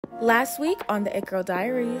Last week on the It Girl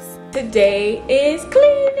Diaries. Today is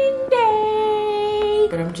cleaning day,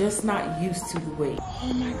 but I'm just not used to the weight.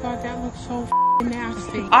 Oh my god, that looks so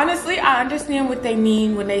nasty. Honestly, I understand what they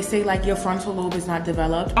mean when they say like your frontal lobe is not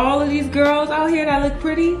developed. All of these girls out here that look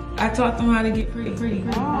pretty, I taught them how to get pretty.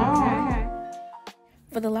 Oh, okay.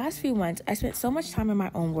 For the last few months, I spent so much time in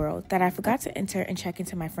my own world that I forgot to enter and check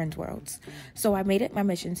into my friends' worlds. So I made it my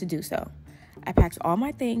mission to do so. I packed all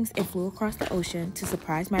my things and flew across the ocean to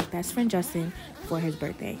surprise my best friend Justin for his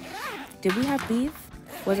birthday. Did we have beef?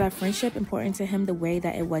 Was our friendship important to him the way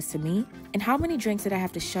that it was to me? And how many drinks did I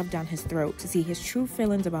have to shove down his throat to see his true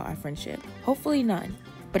feelings about our friendship? Hopefully none,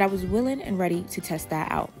 but I was willing and ready to test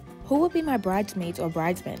that out. Who would be my bridesmaids or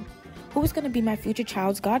bridesmen? Who was going to be my future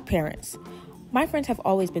child's godparents? My friends have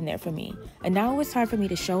always been there for me, and now it was time for me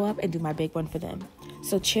to show up and do my big one for them.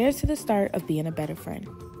 So cheers to the start of being a better friend.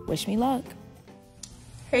 Wish me luck.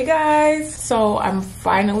 Hey guys, so I'm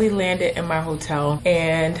finally landed in my hotel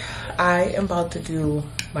and I am about to do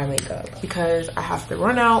my makeup because I have to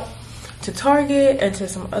run out to Target and to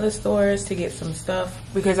some other stores to get some stuff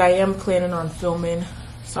because I am planning on filming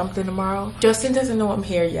something tomorrow. Justin doesn't know I'm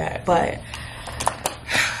here yet, but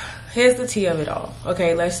here's the tea of it all.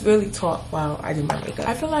 Okay, let's really talk while I do my makeup.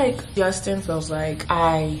 I feel like Justin feels like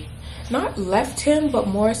I not left him, but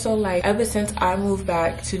more so like ever since I moved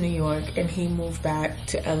back to New York and he moved back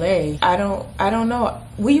to LA, I don't know.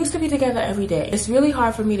 We used to be together every day. It's really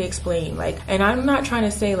hard for me to explain, like, and I'm not trying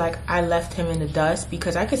to say like I left him in the dust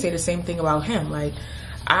because I could say the same thing about him. Like,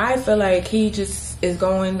 I feel like he just is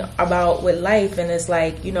going about with life, and it's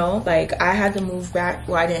like, you know, like I had to move back.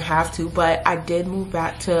 Well, I didn't have to, but I did move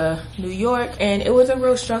back to New York, and it was a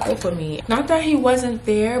real struggle for me. Not that he wasn't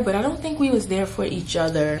there, but I don't think we was there for each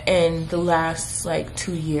other in the last like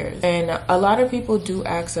 2 years. And a lot of people do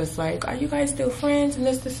ask us like, are you guys still friends and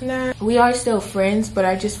this and that? We are still friends, but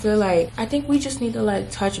I just feel like I think we just need to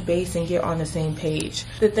like touch base and get on the same page.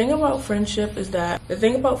 The thing about friendship is that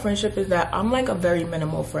I'm like a very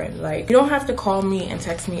minimal friend. Like, you don't have to call me and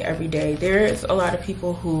text me every day. There's a lot of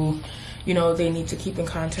people who, you know, they need to keep in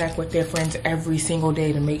contact with their friends every single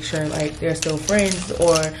day to make sure like they're still friends,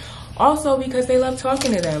 or also because they love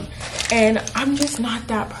talking to them. And I'm just not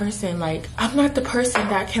that person. Like, I'm not the person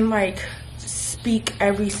that can like speak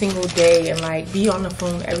every single day and like be on the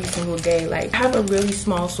phone every single day. Like, I have a really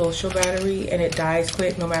small social battery and it dies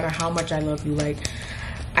quick no matter how much I love you. Like,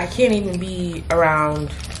 I can't even be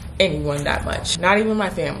around anyone that much, not even my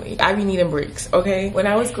family. I be needing breaks, okay? When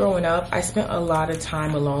I was growing up, I spent a lot of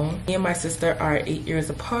time alone. Me and my sister are 8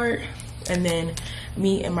 years apart, and then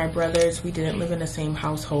me and my brothers, we didn't live in the same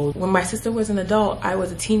household. When my sister was an adult, I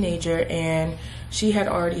was a teenager, and she had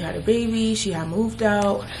already had a baby, she had moved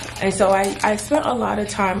out, and so I spent a lot of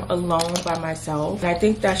time alone by myself. And I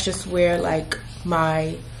think that's just where like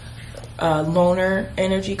my loner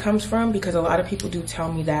energy comes from, because a lot of people do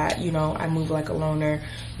tell me that, you know, I move like a loner,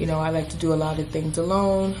 you know, I like to do a lot of things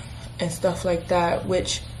alone and stuff like that,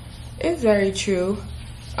 which is very true.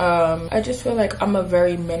 I just feel like I'm a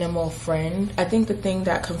very minimal friend. I think the thing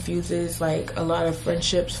that confuses like a lot of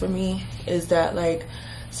friendships for me is that like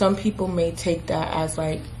some people may take that as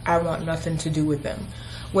like I want nothing to do with them,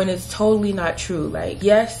 when it's totally not true. Like,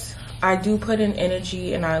 yes, I do put in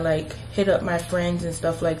energy and I like hit up my friends and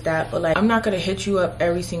stuff like that, but like I'm not gonna hit you up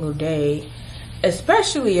every single day,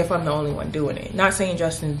 especially if I'm the only one doing it. Not saying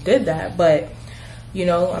Justin did that, but you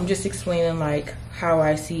know, I'm just explaining like how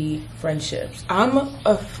I see friendships. I'm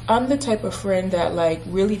the type of friend that like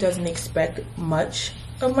really doesn't expect much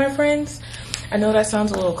of my friends. I know that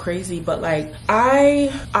sounds a little crazy, but like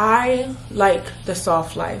I like the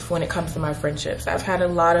soft life when it comes to my friendships. I've had a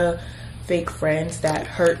lot of fake friends that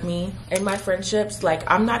hurt me in my friendships. Like,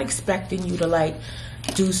 I'm not expecting you to like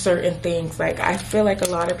do certain things. Like, I feel like a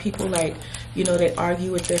lot of people, like, you know, they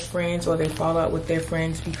argue with their friends or they fall out with their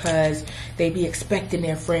friends because they be expecting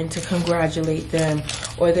their friend to congratulate them,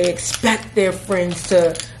 or they expect their friends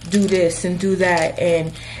to do this and do that.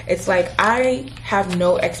 And it's like, I have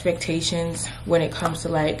no expectations when it comes to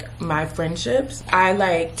like my friendships. I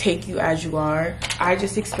like take you as you are. I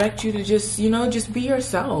just expect you to just, you know, just be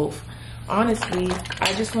yourself. Honestly,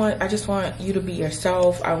 I just want you to be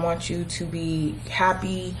yourself. I want you to be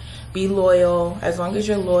happy, be loyal. As long as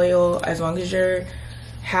you're loyal, as long as you're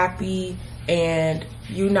happy, and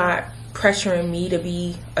you're not pressuring me to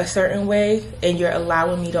be a certain way, and you're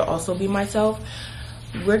allowing me to also be myself,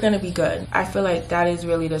 we're gonna be good. I feel like that is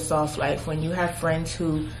really the soft life, when you have friends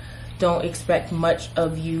who don't expect much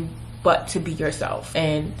of you but to be yourself,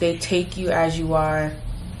 and they take you as you are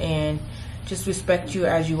and just respect you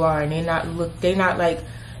as you are, and they're not like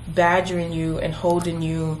badgering you and holding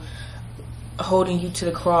you holding you to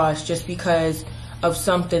the cross just because of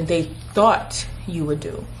something they thought you would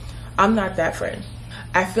do. I'm not that friend.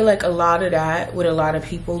 I feel like a lot of that with a lot of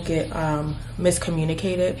people get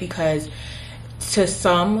miscommunicated, because to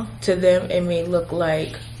them it may look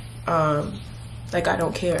like I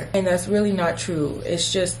don't care, and that's really not true.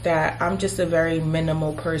 It's just that I'm just a very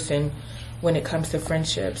minimal person when it comes to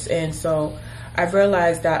friendships, and so I've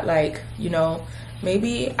realized that, like, you know,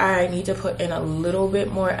 maybe I need to put in a little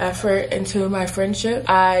bit more effort into my friendship.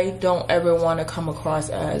 I don't ever want to come across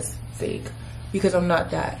as fake, because I'm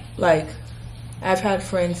not that. Like, I've had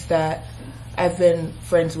friends that I've been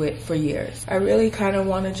friends with for years. I really kind of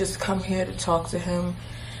want to just come here to talk to him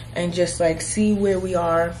and just like see where we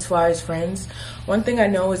are as far as friends. One thing I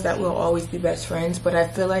know is that we'll always be best friends, but I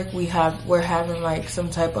feel like we're having like some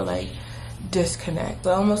type of like disconnect. It's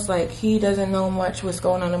almost like he doesn't know much what's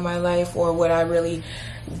going on in my life or what I really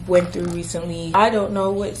went through recently. I don't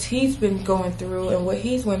know what he's been going through and what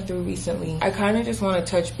he's went through recently. I kind of just want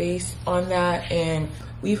to touch base on that, and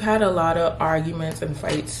we've had a lot of arguments and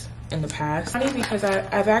fights in the past. Funny, because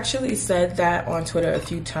I've actually said that on Twitter a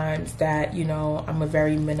few times, that, you know, I'm a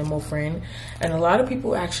very minimal friend, and a lot of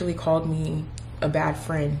people actually called me a bad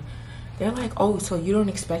friend. They're like, oh, so you don't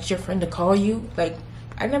expect your friend to call you? Like,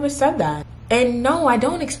 I never said that. And no, I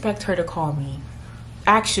don't expect her to call me.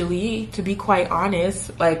 Actually, to be quite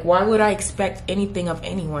honest, like, why would I expect anything of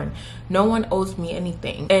anyone? No one owes me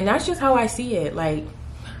anything. And that's just how I see it. Like,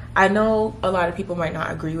 I know a lot of people might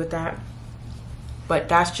not agree with that, but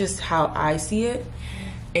that's just how I see it.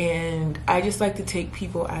 And I just like to take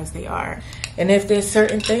people as they are. And if there's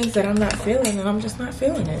certain things that I'm not feeling, then I'm just not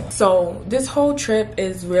feeling it. So this whole trip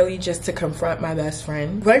is really just to confront my best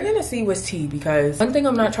friend. We're gonna see what's tea, because one thing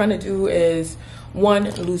I'm not trying to do is, one,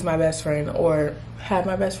 lose my best friend or have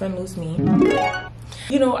my best friend lose me.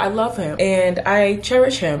 You know, I love him and I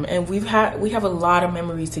cherish him, and we have a lot of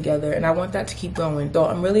memories together, and I want that to keep going. So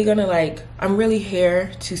I'm really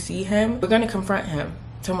here to see him. We're gonna confront him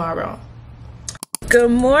tomorrow.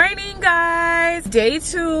 Good morning, guys. Day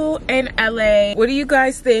 2 in LA. What do you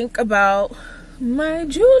guys think about my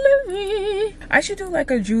jewelry? I should do like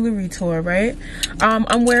a jewelry tour, right?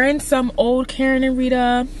 I'm wearing some old Karen and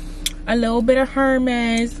Rita, a little bit of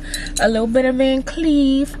Hermes, a little bit of Van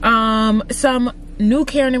Cleef, some new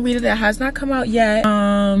Karen and Rita that has not come out yet.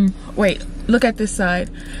 Wait, look at this side,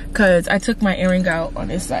 because I took my earring out on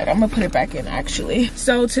this side. I'm gonna put it back in actually.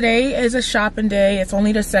 So today is a shopping day. It's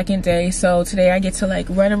only the second day, so today I get to like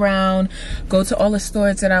run around, go to all the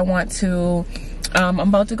stores that I want to. I'm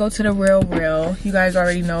about to go to the Real. You guys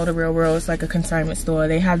already know the Real is like a consignment store.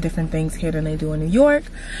 They have different things here than they do in New York.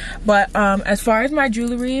 But as far as my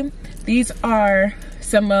jewelry, these are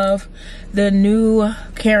some of the new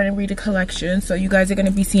Karen and Rita collection, so you guys are going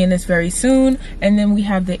to be seeing this very soon. And then we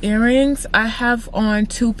have the earrings. I have on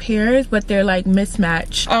 2 pairs, but they're like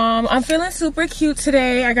mismatched. I'm feeling super cute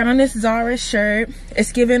today. I got on this Zara shirt.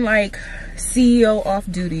 It's giving like CEO off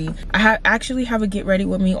duty. I actually have a get ready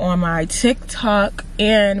with me on my TikTok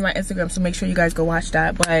and my Instagram, so make sure you guys go watch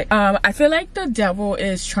that. But I feel like the devil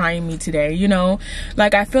is trying me today, you know?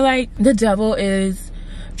 Like, I feel like the devil is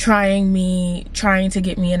trying to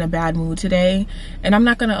get me in a bad mood today, and I'm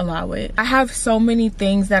not gonna allow it. I have so many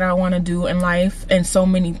things that I want to do in life and so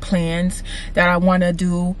many plans that I want to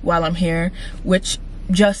do while I'm here, which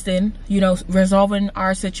Justin, you know, resolving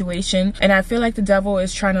our situation, and I feel like the devil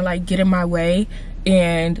is trying to like get in my way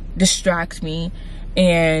and distract me.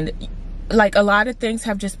 And like, a lot of things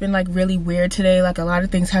have just been like really weird today. Like, a lot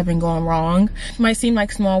of things have been going wrong. It might seem like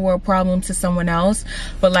small world problems to someone else,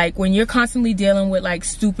 but like when you're constantly dealing with like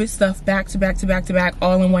stupid stuff back to back to back to back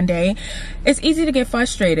all in one day, it's easy to get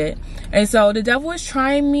frustrated. And so the devil is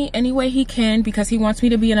trying me any way he can, because he wants me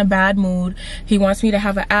to be in a bad mood. He wants me to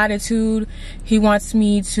have an attitude. He wants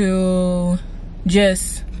me to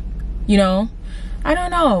just, you know, I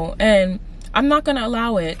don't know. And I'm not gonna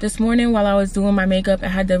allow it. This morning while I was doing my makeup, I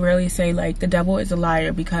had to really say like, the devil is a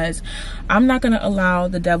liar, because I'm not gonna allow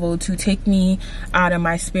the devil to take me out of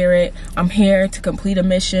my spirit. I'm here to complete a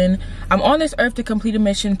mission. I'm on this earth to complete a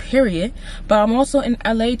mission, period. But I'm also in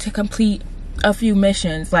LA to complete a few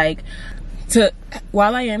missions. Like,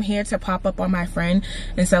 while I am here to pop up on my friend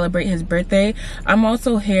and celebrate his birthday, I'm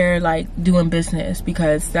also here like doing business,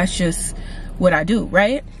 because that's just what I do,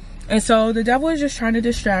 right? And so the devil is just trying to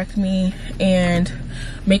distract me and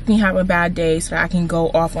make me have a bad day so that I can go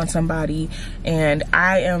off on somebody, and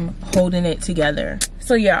I am holding it together.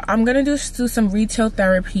 So yeah, I'm gonna do some retail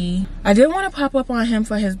therapy. I did want to pop up on him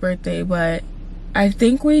for his birthday, but I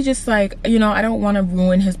think we just like, you know, I don't want to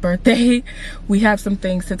ruin his birthday. We have some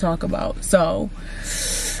things to talk about. So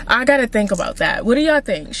I gotta think about that. What do y'all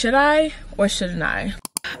think? Should I or shouldn't I?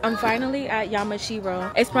 I'm finally at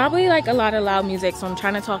Yamashiro. It's probably like a lot of loud music, so I'm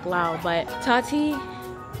trying to talk loud, but Tati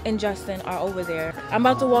and Justin are over there. I'm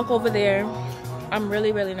about to walk over there. I'm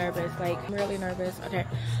really nervous. Like, I'm really nervous. Okay.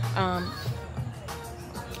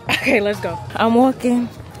 Okay, let's go. I'm walking.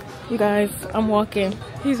 You guys, I'm walking.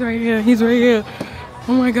 He's right here. He's right here.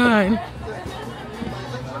 Oh my God.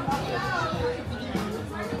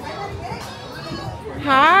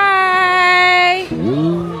 Hi.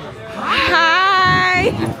 Hi.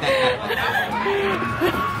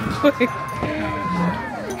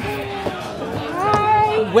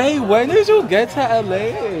 Hi. Wait, when did you get to LA?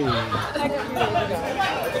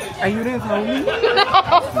 And you didn't tell me?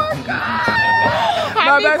 Oh my God. My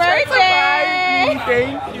Happy best friend birthday. surprised me.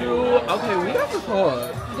 Thank you. Okay, we have to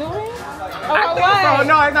talk. Do we? I think so.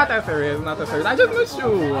 No, it's not that serious. It's not that serious. I just miss you. Do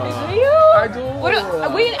you? I do.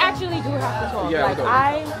 We actually do have to talk. Yeah, like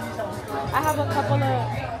I have a couple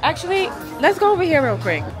of. Actually, let's go over here real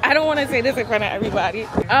quick. I don't want to say this in front of everybody.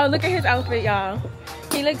 Oh, look at his outfit, y'all.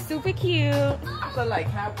 He looks super cute. I feel like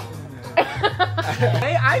happy.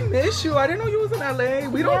 Hey, I miss you. I didn't know you was in LA.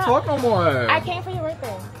 We don't talk no more. I came for your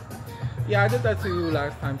birthday. Yeah, I did that to you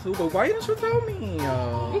last time too. But why didn't you tell me?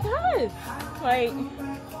 Because, like,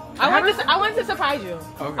 I wanted to surprise you.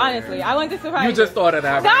 Okay. Honestly, I wanted to surprise you. You just thought of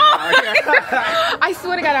that. No! Right? I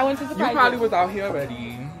swear to God, I wanted to surprise you. You probably was out here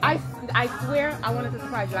already. I swear I wanted to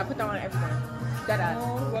surprise you. I put that on everything.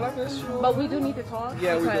 Well, I miss you. But we do need to talk.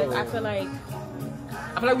 Yeah, we because do. I feel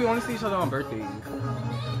like we only see each other on birthdays.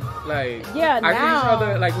 Like, yeah, I see now. each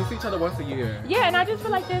other, like, we see each other once a year. Yeah, and I just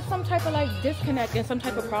feel like there's some type of like disconnect and some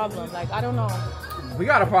type of problem. Like, I don't know. We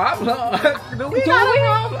got a problem. Do we?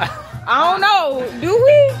 I don't know. Do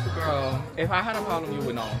we? Girl, if I had a problem, you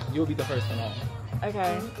would know. You would be the first to know.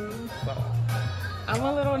 Okay. So. I'm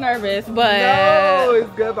a little nervous, but No,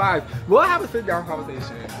 it's good vibes. We'll have a sit down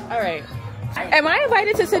conversation. all right. Am I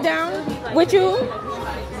invited to sit down with you?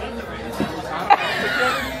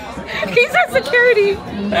 He said security.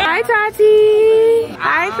 Hi, Tati.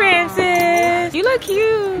 Hi, Francis. You look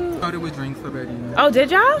cute. Started with drinks already. Oh,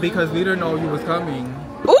 did y'all? Because we didn't know you was coming.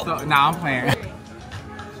 Ooh. So now I'm playing.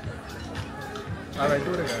 All right,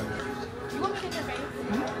 do it again. You want me to get your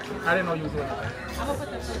face? I didn't know you was doing it. I'm gonna put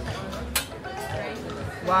the face.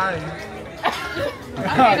 Why?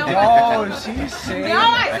 no. Oh, she's shady. No,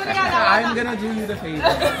 I swear to God, no. I'm gonna do you the favor.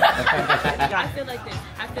 I feel like this.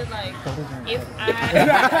 I feel like if I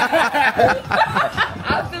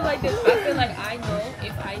feel like this. I feel like I know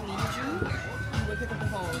if I need you, you would pick up the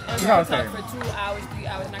phone and Yeah, we can talk for 2 hours, 3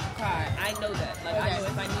 hours, and I can cry. I know that. Like I know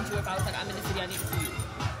if I need you, if I was like I'm in the city, I need to see you.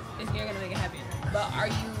 You're gonna make it happen. But are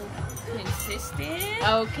you consistent?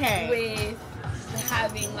 Okay. With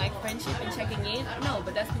having like friendship and checking in? No,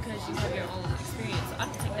 but that's because you have your own experience. So I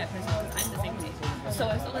have to take that person because I'm the same way. So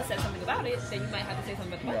if someone says something about it, then you might have to say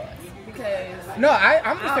something about it. Because No,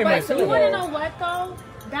 I'm the same way But too. you want to know what though?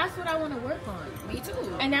 That's what I want to work on. me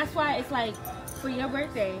too. And that's why it's like, for your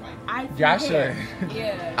birthday, I flew Y'all here. should.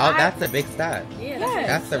 Yeah. Oh, that's a big step. Yeah. Yes.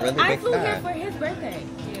 That's a really I big flew here step. for his birthday.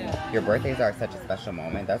 Yeah. Your birthdays are such a special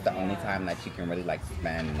moment. That's the only time that you can really like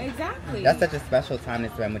spend. Exactly. That's such a special time to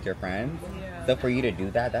spend with your friends. Yeah. So for you to do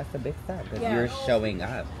that, that's a big step because Yeah. you're showing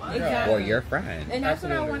up Exactly. for your friend. And that's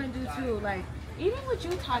what I Absolutely. want to do too. Like, even with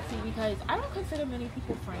you, Tati, because I don't consider many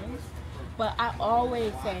people friends. But I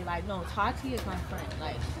always say, like, no, Tati is my friend.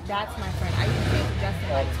 Like, that's my friend. I used to say to Justin,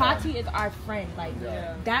 like, Tati is our friend. Like,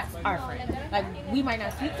 that's our friend. Like, we might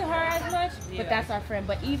not speak to her as much, but that's our friend.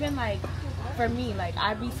 But even, like, for me, like,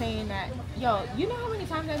 I be saying that, yo, you know how many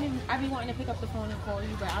times I be wanting to pick up the phone and call you,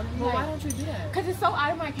 but I'm Well, like, why don't you do that? because it's so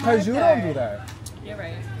out of my character. Because you don't do that. You're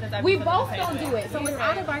right. 'Cause I We feel both the don't same do way. it, so You're it's right.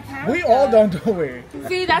 out of our character. We all don't do it.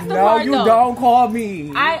 See, that's the No, part, you though. don't call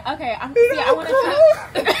me. I want to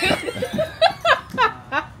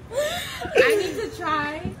I need to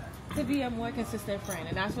try to be a more consistent friend,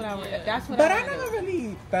 and that's what I want. That's what. But I I wanna never do.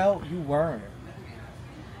 really felt you weren't.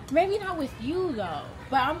 Maybe not with you though,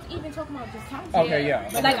 but I'm even talking about just Tati. Okay, yeah.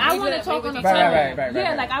 But like I want to talk on the phone.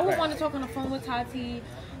 Yeah, like I would want to talk on the phone with Tati.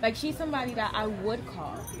 Like she's somebody that I would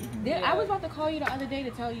call. I was about to call you the other day to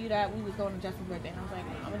tell you that we was going to Justin's birthday, and I was like,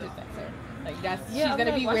 I'm gonna just text her. Like that's she's I'm gonna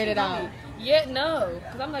like, be why she weirded call out. me? Yeah, no,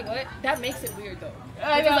 because I'm like, what? That makes it weird though.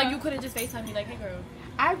 I Because know. like you couldn't just FaceTime me like, hey girl.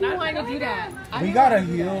 I be wanting to do that. I We be gotta wanting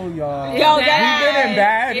to do that. heal, y'all. Yo, We've been in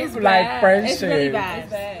bad, It's like, bad. friendship. It's really bad.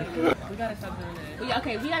 It's bad. We gotta stop doing that.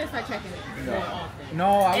 Okay, we gotta start checking it more often. No,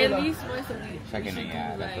 I At would. least once a week. Checking in,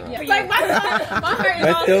 yeah. That's Like, right. Like my heart is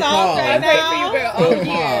But all still soft call. right I pay for now. you, girl. Still Oh,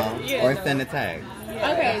 yeah. call Yeah, or no. send a text. Yeah,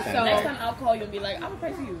 Yeah. Okay, so Next time I'll call you and be like, I'm gonna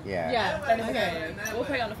pray for you. Yeah. yeah. That is Okay. okay. We'll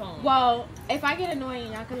pray on the phone. Well, if I get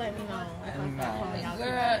annoying, y'all can let me know. If I start calling y'all.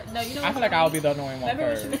 Girl, no, you know I what's feel like funny? I'll be the annoying one Remember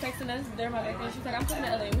when first. she was texting us during my birthday? She was like, I'm coming to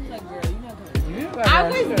LA. We was like, girl, you're not coming. You like, I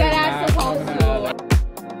girl, was you dead is ass not supposed coming to.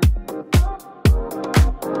 out.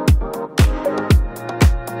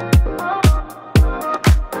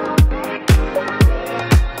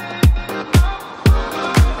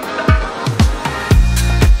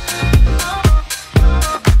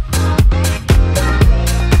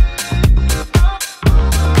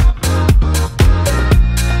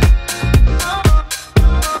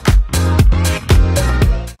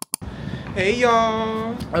 Hey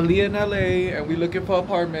y'all, Aaliyah in LA and we looking for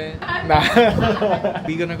apartment. Nah.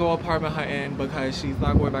 We gonna go apartment hunting because she's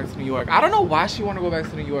not going back to New York. I don't know why she wanna go back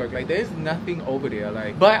to New York. Like there's nothing over there.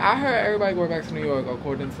 Like, but I heard everybody going back to New York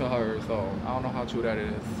according to her, so I don't know how true that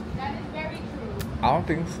is. That is very true. I don't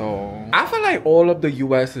think so. I feel like all of the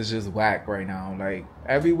US is just whack right now. Like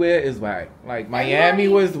everywhere is whack. Like Miami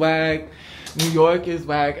was whack. New York is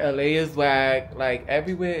whack. LA is whack. Like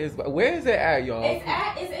everywhere is whack. Where is it at, y'all?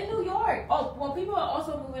 It's in New York. Oh, well, people are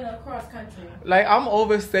also moving across country. Like I'm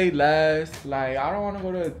over Say Less. Like I don't want to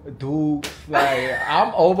go to Dukes. Like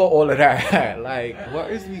I'm over all of that. Like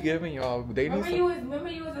what is we giving y'all? They need Remember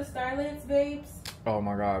you was a Starlets, babes? Oh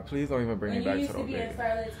my God! Please don't even bring me back to those You days. used to be in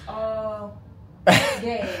Starlets all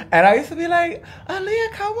day. And I used to be like,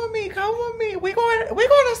 Aaliyah, come with me, come with me. We going to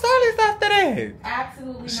Starlets after that.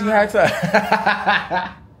 Absolutely She not. had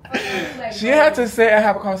to. Like, She had to sit and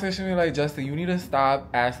have a conversation with me like, Justin, you need to stop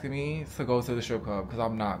asking me to go to the strip club because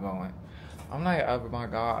I'm not going. I'm like, oh my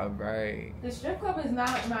God, right? The strip club is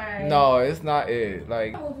not my. No, it's not it.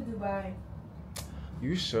 Like, I moved to Dubai.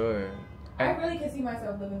 you should. I really can see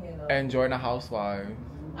myself living there though. And join a housewife.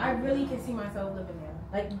 I really can see myself living there,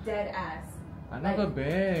 like dead ass. I've never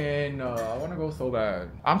been. I want to go so bad.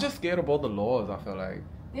 I'm just scared of all the laws, I feel like.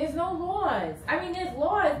 There's no laws. I mean, there's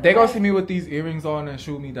laws. They gonna like, see me with these earrings on and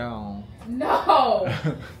shoot me down. No.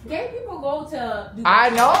 Gay people go to Dubai. I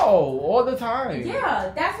know, all the time.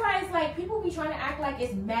 Yeah, that's why it's like people be trying to act like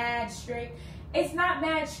it's mad strict. It's not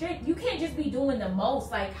mad strict. You can't just be doing the most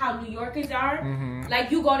like how New Yorkers are. Mm-hmm. Like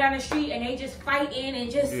you go down the street and they just fighting and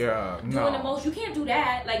just doing the no. most. You can't do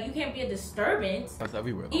that. Like you can't be a disturbance. That's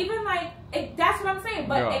everywhere. Though. Even like that's what I'm saying.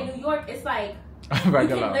 But Yeah. in New York, it's like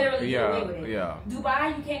Regular. you can literally get away with it. Yeah.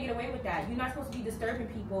 Dubai, you can't get away with that. You're not supposed to be disturbing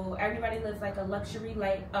people. Everybody lives like a luxury,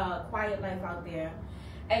 like quiet life out there.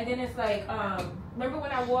 And then it's like, remember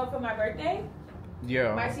when I wore it for my birthday?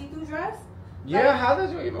 Yeah. My see-through dress? Yeah, Like, how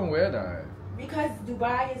did you even wear that? because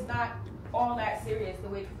Dubai is not all that serious the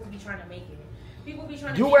way people be trying to make it. People be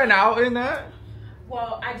trying to You make went it. out in that?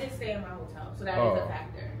 Well, I did stay in my hotel, so that is a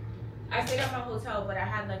factor. I stayed at my hotel, but I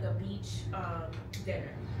had like a beach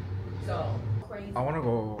dinner. So crazy. I wanna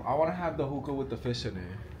go. I wanna have the hookah with the fish in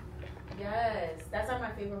it. Yes, that's at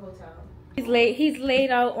my favorite hotel. He's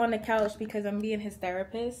laid out on the couch because I'm being his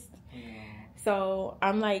therapist. So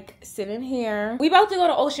I'm like sitting here. We about to go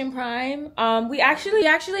to Ocean Prime. We actually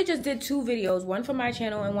just did 2 videos, one for my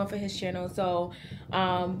channel and one for his channel. So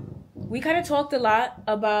we kind of talked a lot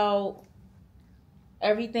about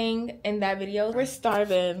everything in that video. We're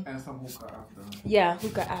starving. And some hookah after. Yeah,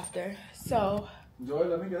 hookah after. So Joy,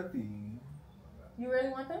 let me get these. you really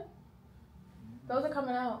want them? Those are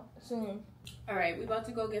coming out soon. All right, we about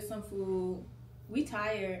to go get some food. We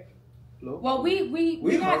tired. Look. Well, we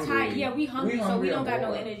got hungry. tired. Yeah, we hungry, so we don't got no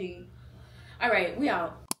bored. energy. All right, we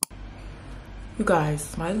out. You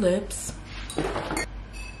guys, my lips,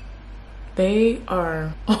 they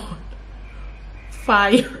are on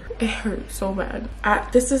fire. It hurts so bad.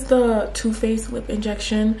 This is the Too Faced lip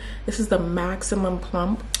injection. This is the maximum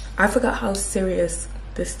plump. I forgot how serious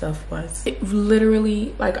this stuff was. It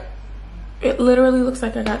literally looks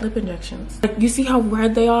like I got lip injections. Like, you see how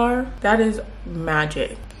red they are? That is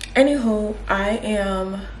magic. Anywho, I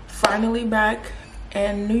am finally back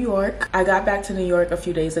in New York. I got back to New York a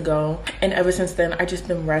few days ago, and ever since then, I just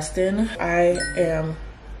been resting. I am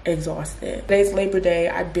exhausted. Today's Labor Day.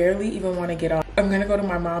 I barely even want to get up. I'm gonna go to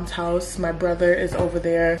my mom's house. My brother is over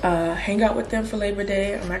there. Hang out with them for Labor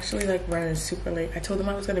Day. I'm actually like running super late. I told them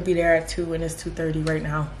I was gonna be there at 2 and it's 2:30 right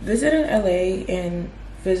now. Visiting LA and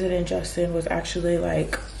visiting Justin was actually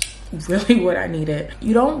like really what I needed.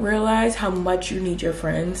 You don't realize how much you need your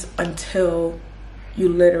friends until you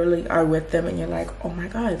literally are with them and you're like, oh my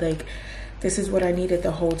God, like this is what I needed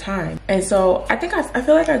the whole time. And so I think I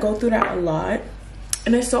feel like I go through that a lot.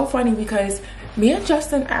 And it's so funny because me and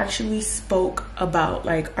Justin actually spoke about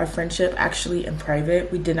like our friendship actually in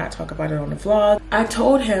private. We did not talk about it on the vlog. I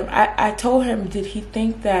told him, did he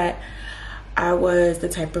think that I was the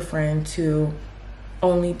type of friend to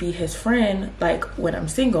only be his friend like when I'm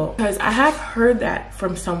single, because I have heard that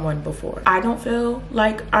from someone before. I don't feel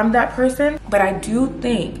like I'm that person, but I do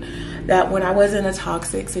think that when I was in a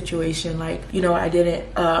toxic situation, like, you know, I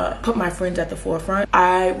didn't put my friends at the forefront.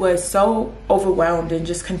 I was so overwhelmed and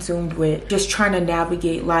just consumed with just trying to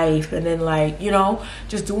navigate life, and then like, you know,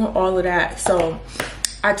 just doing all of that. So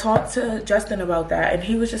I talked to Justin about that, and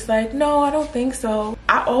he was just like, no, I don't think so.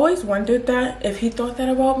 I always wondered that if he thought that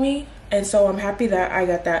about me. And so I'm happy that I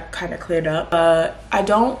got that kind of cleared up. I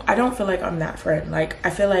don't feel like I'm that friend. Like, I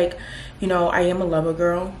feel like, you know, I am a lover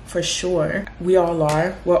girl for sure. We all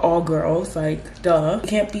are. We're all girls, like, duh. We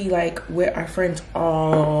can't be like with our friends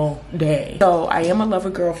all day. So I am a lover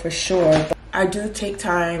girl for sure. But I do take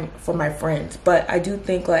time for my friends, but I do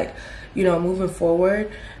think like, you know, moving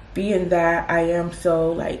forward, being that I am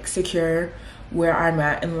so like secure where I'm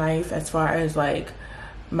at in life as far as like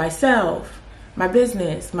myself, my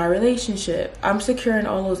business, my relationship, I'm secure in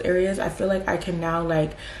all those areas. I feel like I can now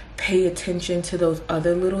like pay attention to those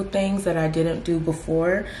other little things that I didn't do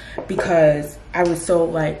before, because I was so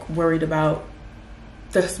like worried about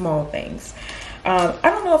the small things. I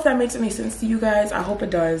don't know if that makes any sense to you guys. I hope it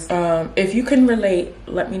does. If you can relate,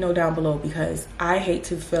 let me know down below, because I hate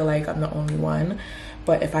to feel like I'm the only one,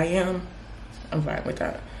 but if I am, I'm fine with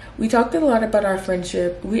that. We talked a lot about our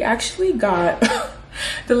friendship. We actually got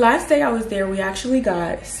the last day I was there, we actually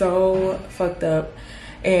got so fucked up.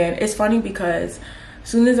 And it's funny because as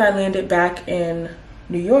soon as I landed back in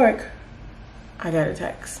New York, I got a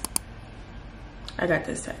text. I got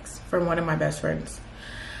this text from one of my best friends.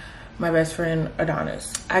 My best friend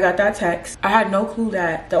Adonis. I got that text. I had no clue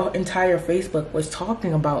that the entire Facebook was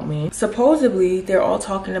talking about me. Supposedly they're all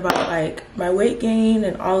talking about like my weight gain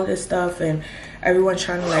and all of this stuff, and everyone's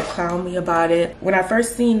trying to like clown me about it. When I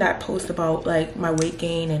first seen that post about like my weight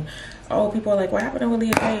gain, and oh, people are like, what happened to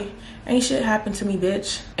Leah Faye? Ain't shit happened to me,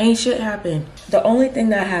 bitch. Ain't shit happened. The only thing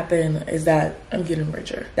that happened is that I'm getting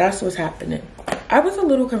richer. That's what's happening. I was a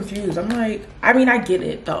little confused. I'm like, I mean, I get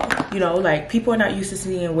it though. You know, like people are not used to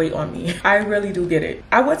seeing weight on me. I really do get it.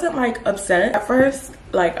 I wasn't like upset at first.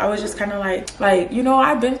 Like I was just kind of like, you know,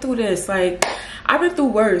 I've been through this. Like I've been through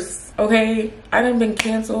worse, okay? I done been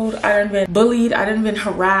canceled. I done been bullied. I done been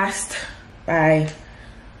harassed by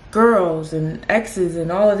girls and exes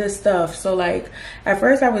and all of this stuff. So like at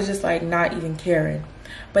first I was just like not even caring.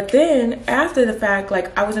 But then after the fact,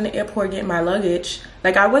 like I was in the airport getting my luggage.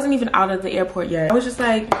 Like I wasn't even out of the airport yet. I was just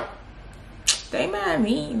like, they mad at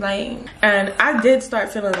me, like, and I did start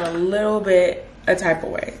feeling a little bit a type of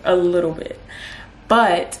way, a little bit.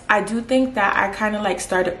 But I do think that I kind of like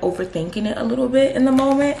started overthinking it a little bit in the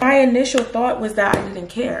moment. My initial thought was that I didn't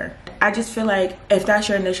care. I just feel like if that's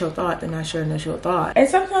your initial thought, then that's your initial thought. And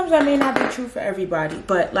sometimes that may not be true for everybody,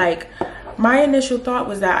 but like my initial thought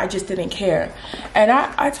was that I just didn't care. And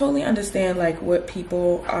I totally understand like what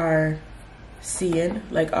people are seeing.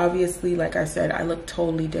 Like obviously, like I said, I look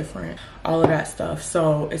totally different, all of that stuff.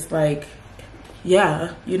 So it's like,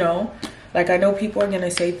 yeah, you know, like I know people are gonna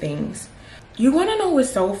say things. You wanna know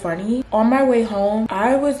what's so funny? On my way home,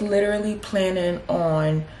 I was literally planning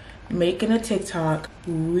on making a TikTok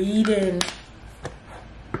reading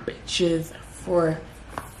bitches for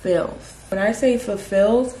filth. When I say for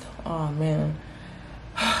filth, oh man,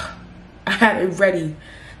 I had it ready.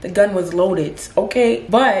 The gun was loaded, okay?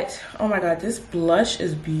 But, oh my God, this blush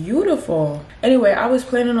is beautiful. Anyway, I was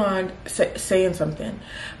planning on saying something.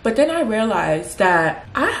 But then I realized that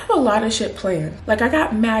I have a lot of shit planned. Like, I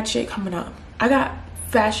got mad shit coming up. I got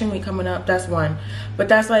Fashion Week coming up, that's one. But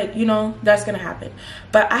that's like, you know, that's gonna happen.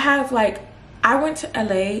 But I have like, I went to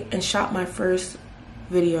LA and shot my first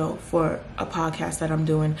video for a podcast that I'm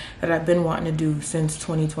doing that I've been wanting to do since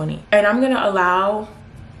 2020. And I'm gonna allow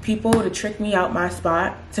people to trick me out my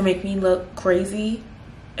spot to make me look crazy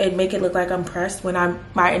and make it look like I'm pressed when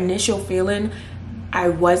my initial feeling, I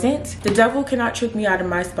wasn't. The devil cannot trick me out of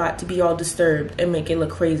my spot to be all disturbed and make it look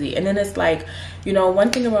crazy. And then it's like, you know, one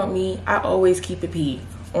thing about me, I always keep it P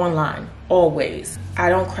online, always. I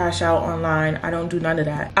don't crash out online. I don't do none of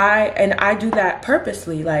that. I do that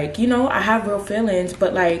purposely. Like, you know, I have real feelings,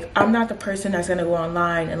 but like, I'm not the person that's gonna go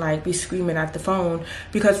online and like be screaming at the phone,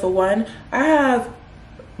 because for one, I have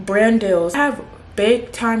brand deals. I have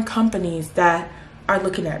big time companies that are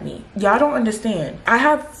looking at me. Y'all don't understand. I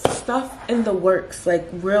have stuff in the works, like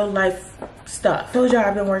real life stuff. I told y'all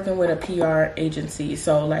I've been working with a PR agency.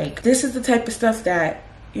 So like, this is the type of stuff that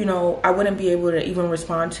you know, I wouldn't be able to even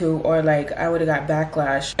respond to, or like I would have got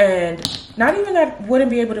backlash. And not even that wouldn't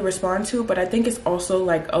be able to respond to, but I think it's also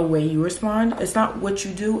like a way you respond. It's not what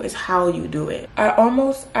you do, it's how you do it.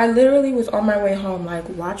 I literally was on my way home, like,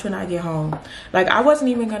 watch when I get home. Like, I wasn't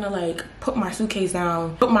even gonna like put my suitcase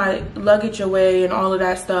down, put my luggage away and all of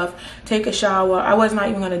that stuff, take a shower. I was not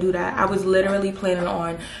even gonna do that. I was literally planning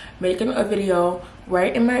on making a video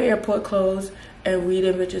right in my airport clothes and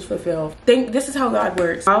reading Bitches Fulfilled. This is how God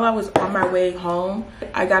works. While I was on my way home,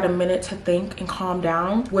 I got a minute to think and calm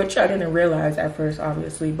down, which I didn't realize at first,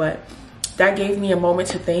 obviously, but that gave me a moment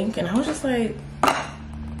to think, and I was just like,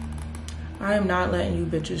 I am not letting you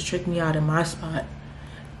bitches trick me out of my spot.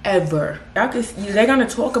 Ever. They're gonna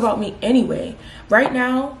talk about me anyway. Right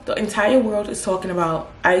now, the entire world is talking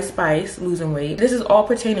about Ice Spice losing weight. This is all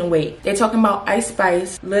pertaining weight. They're talking about Ice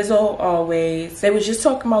Spice, Lizzo always. They was just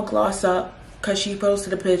talking about Gloss Up because she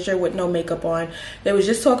posted a picture with no makeup on. They was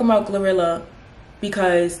just talking about Glorilla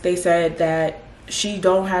because they said that she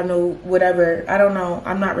don't have no whatever. I don't know.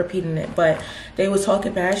 I'm not repeating it, but they was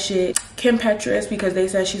talking bad shit. Kim Petras because they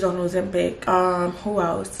said she's on Ozempic. Who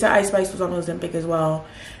else? The Ice Spice was on Ozempic as well.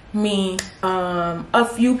 Me, a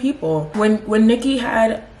few people. When Nikki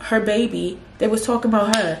had her baby, they was talking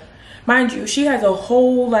about her. Mind you, she has a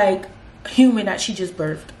whole like human that she just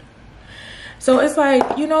birthed. So it's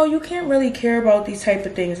like, you know, you can't really care about these type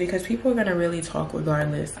of things because people are gonna really talk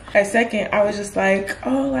regardless. At second, I was just like,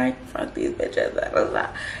 oh, like, fuck these bitches, blah, blah, blah.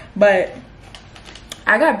 But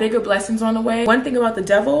I got bigger blessings on the way. One thing about the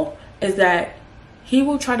devil is that he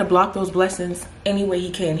will try to block those blessings any way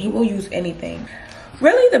he can. He will use anything.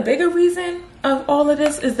 Really, the bigger reason of all of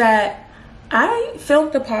this is that I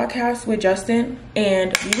filmed the podcast with Justin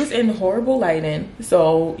and we was in horrible lighting.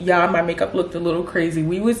 So yeah, my makeup looked a little crazy.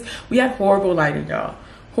 We had horrible lighting, y'all.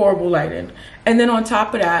 Horrible lighting. And then on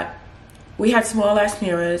top of that, we had small ass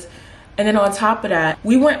mirrors. And then on top of that,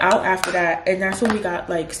 we went out after that, and that's when we got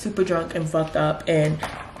like super drunk and fucked up, and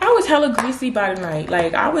I was hella greasy by the night.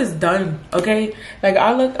 Like, I was done, okay? Like,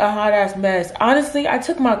 I looked a hot ass mess. Honestly, I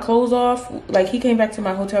took my clothes off. Like, he came back to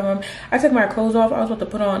my hotel room. I took my clothes off. I was about to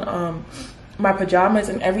put on my pajamas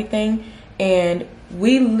and everything, and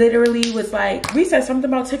we literally was like, we said something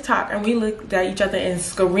about TikTok, and we looked at each other and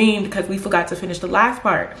screamed because we forgot to finish the last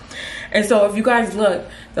part. And so if you guys look,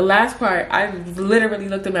 the last part, I literally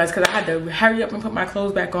looked a mess because I had to hurry up and put my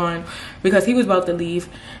clothes back on because he was about to leave,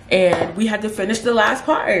 and we had to finish the last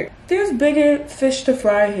part. There's bigger fish to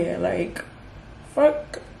fry here. Like,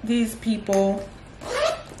 fuck these people.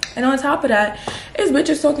 And on top of that, it's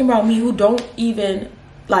bitches talking about me who don't even,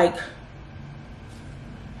 like,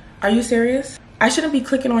 are you serious? I shouldn't be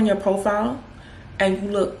clicking on your profile and you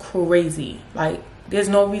look crazy. Like, there's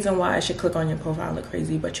no reason why I should click on your profile and look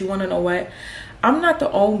crazy. But you want to know what? I'm not the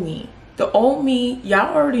old me. The old me,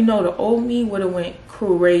 y'all already know, the old me would have went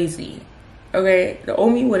crazy. Okay? The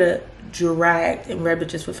old me would have dragged and read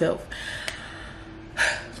Bitches for filth.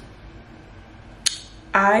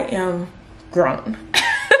 I am grown.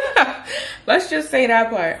 Let's just say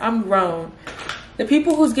that part. I'm grown. The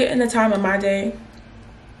people who's getting the time of my day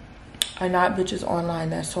are not bitches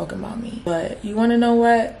online that's talking about me. But you want to know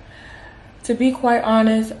what? To be quite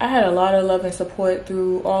honest, I had a lot of love and support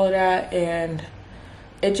through all of that, and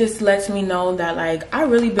it just lets me know that, like, I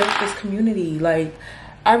really built this community. Like,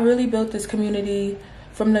 I really built this community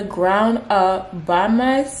from the ground up by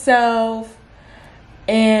myself,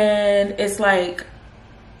 and it's like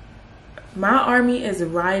my army is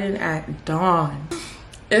riding at dawn.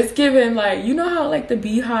 It's given, like, you know how, like, the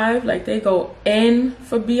Beehive, like, they go in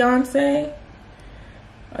for Beyonce?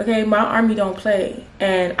 Okay, my army don't play.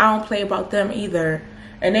 And I don't play about them either.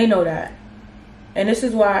 And they know that. And this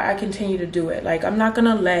is why I continue to do it. Like, I'm not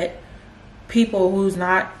gonna let people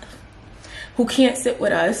who can't sit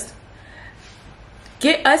with us,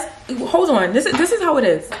 get us, hold on, this is how it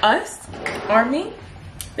is. Us, army,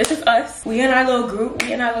 this is us. We in our little group,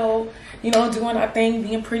 we in our little, you know, doing our thing,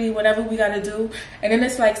 being pretty, whatever we gotta do. And then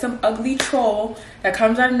it's like some ugly troll that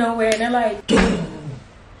comes out of nowhere and they're like,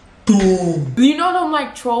 you know them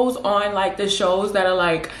like trolls on like the shows that are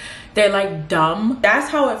like, they're like dumb? That's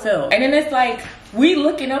how it feels. And then it's like, we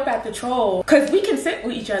looking up at the troll, cause we can sit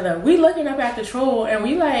with each other. We looking up at the troll and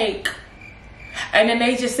we like, and then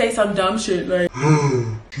they just say some dumb shit like,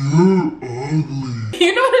 you're ugly.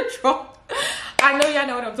 You know the troll? I know y'all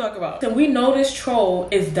know what I'm talking about. So we know this troll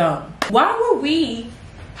is dumb. Why would we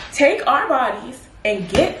take our bodies and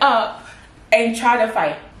get up and try to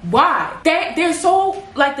fight? Why? They're so,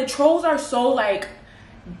 like, the trolls are so, like,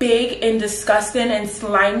 big and disgusting and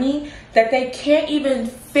slimy that they can't even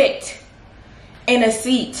fit in a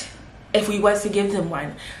seat if we was to give them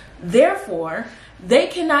one. Therefore, they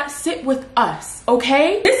cannot sit with us,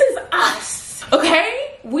 okay? This is us,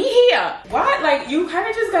 okay? We here. Why? Like, you kind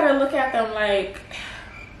of just gotta look at them like,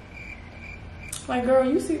 girl,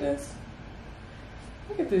 you see this?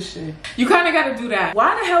 Look at this shit. You kind of gotta do that.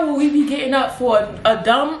 Why the hell will we be getting up for a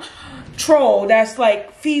dumb troll that's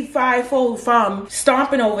like feed 5-fold from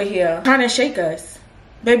stomping over here trying to shake us?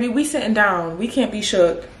 Baby, we sitting down. We can't be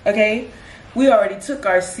shook, okay? We already took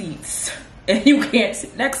our seats and you can't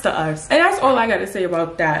sit next to us. And that's all I gotta say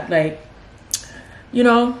about that. Like, you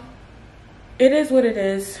know, it is what it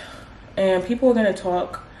is. And people are gonna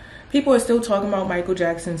talk. People are still talking about Michael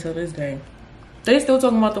Jackson till this day. They still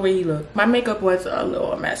talking about the way he looked. My makeup was a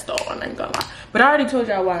little messed up, I ain't gonna lie. But I already told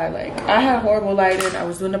y'all why. Like, I had horrible lighting. I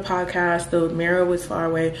was doing the podcast. The mirror was far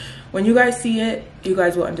away. When you guys see it, you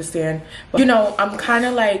guys will understand. But, you know, I'm kind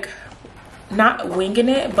of like, not winging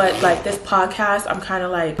it, but like this podcast, I'm kind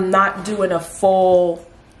of like not doing a full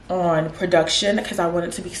on production because I want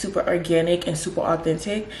it to be super organic and super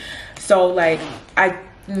authentic. So like,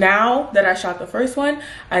 now that I shot the first one,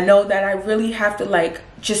 I know that I really have to like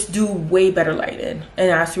just do way better lighting, and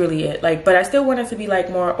that's really it. Like, but I still want it to be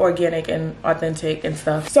like more organic and authentic and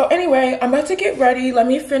stuff. So anyway, I'm about to get ready. Let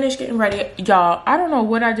me finish getting ready. Y'all, I don't know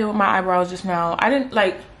what I did with my eyebrows just now. I didn't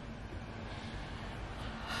like,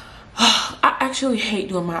 I actually hate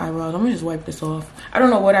doing my eyebrows. I'm gonna just wipe this off. I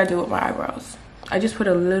don't know what I did with my eyebrows. I just put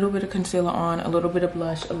a little bit of concealer on, a little bit of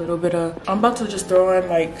blush, a little bit of, I'm about to just throw in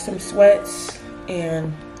like some sweats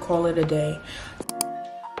and call it a day.